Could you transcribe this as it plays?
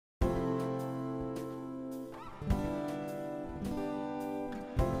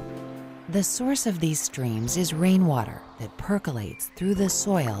The source of these streams is rainwater that percolates through the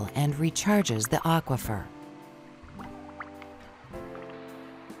soil and recharges the aquifer.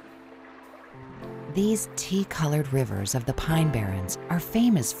 These tea-colored rivers of the Pine Barrens are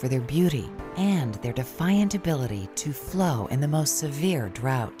famous for their beauty and their defiant ability to flow in the most severe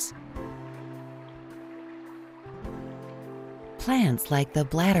droughts. Plants like the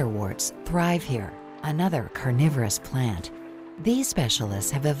bladderworts thrive here, another carnivorous plant. These specialists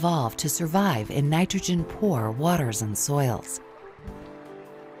have evolved to survive in nitrogen-poor waters and soils.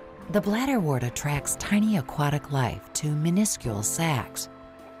 The bladderwort attracts tiny aquatic life to minuscule sacs.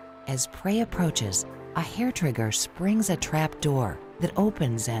 As prey approaches, a hair trigger springs a trap door that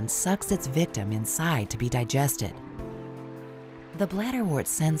opens and sucks its victim inside to be digested. The bladderwort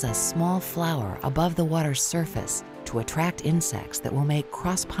sends a small flower above the water's surface to attract insects that will make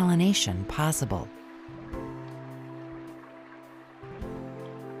cross-pollination possible.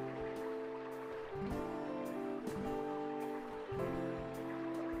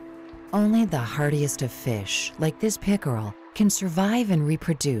 Only the hardiest of fish, like this pickerel, can survive and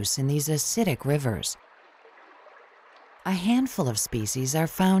reproduce in these acidic rivers. A handful of species are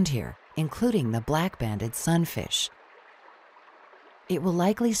found here, including the black-banded sunfish. It will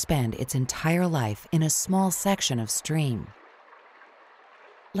likely spend its entire life in a small section of stream.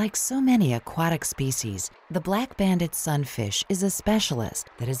 Like so many aquatic species, the black-banded sunfish is a specialist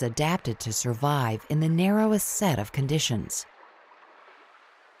that is adapted to survive in the narrowest set of conditions.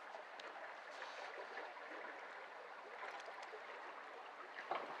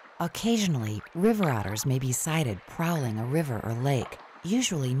 Occasionally, river otters may be sighted prowling a river or lake,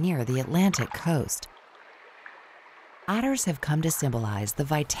 usually near the Atlantic coast. Otters have come to symbolize the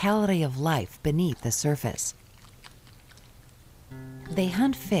vitality of life beneath the surface. They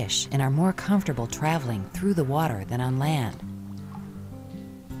hunt fish and are more comfortable traveling through the water than on land.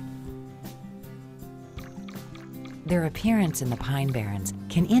 Their appearance in the Pine Barrens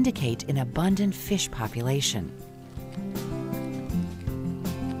can indicate an abundant fish population.